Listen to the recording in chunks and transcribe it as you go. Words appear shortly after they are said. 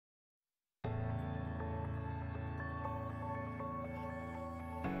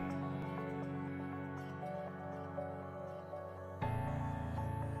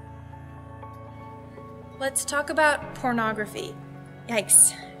Let's talk about pornography.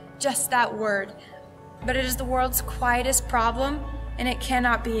 Yikes, just that word. But it is the world's quietest problem, and it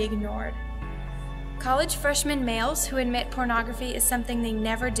cannot be ignored. College freshman males who admit pornography is something they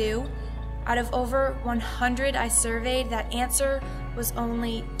never do, out of over 100 I surveyed, that answer was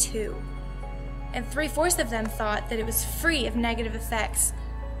only 2. And 3/4 of them thought that it was free of negative effects.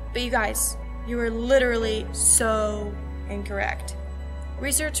 But you guys, you are literally so incorrect.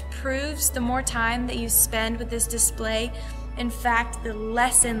 Research proves the more time that you spend with this display, in fact, the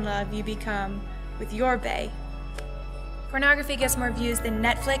less in love you become with your bae. Pornography gets more views than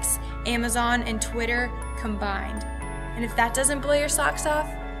Netflix, Amazon, and Twitter combined. And if that doesn't blow your socks off,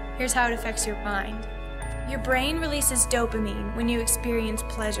 here's how it affects your mind. Your brain releases dopamine when you experience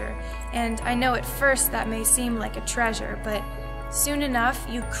pleasure, and I know at first that may seem like a treasure, but soon enough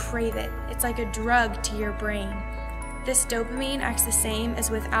you crave it. It's like a drug to your brain. This dopamine acts the same as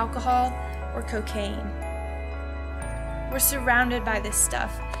with alcohol or cocaine. We're surrounded by this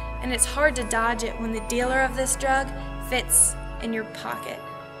stuff, and it's hard to dodge it when the dealer of this drug fits in your pocket.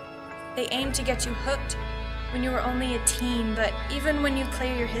 They aim to get you hooked when you were only a teen, but even when you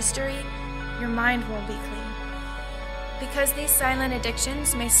clear your history, your mind won't be clean. Because these silent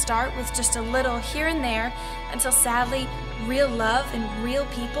addictions may start with just a little here and there until sadly, real love and real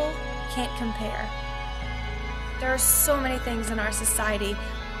people can't compare. There are so many things in our society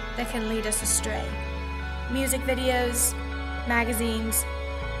that can lead us astray. Music videos, magazines,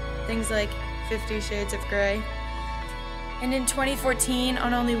 things like 50 Shades of Grey. And in 2014,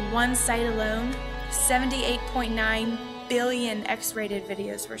 on only one site alone, 78.9 billion X-rated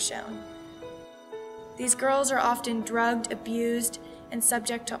videos were shown. These girls are often drugged, abused, and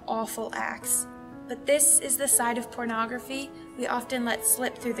subject to awful acts. But this is the side of pornography we often let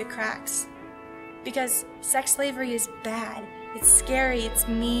slip through the cracks. Because sex slavery is bad, it's scary, it's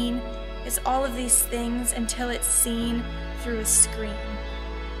mean, it's all of these things until it's seen through a screen.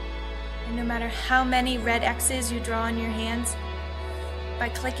 And no matter how many red X's you draw on your hands, by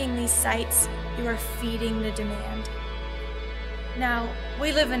clicking these sites, you are feeding the demand. Now,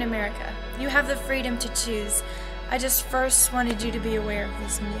 we live in America. You have the freedom to choose. I just first wanted you to be aware of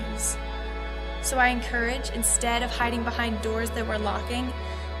this news. So I encourage, instead of hiding behind doors that we're locking,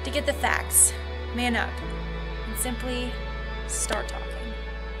 to get the facts, man up, and simply start talking.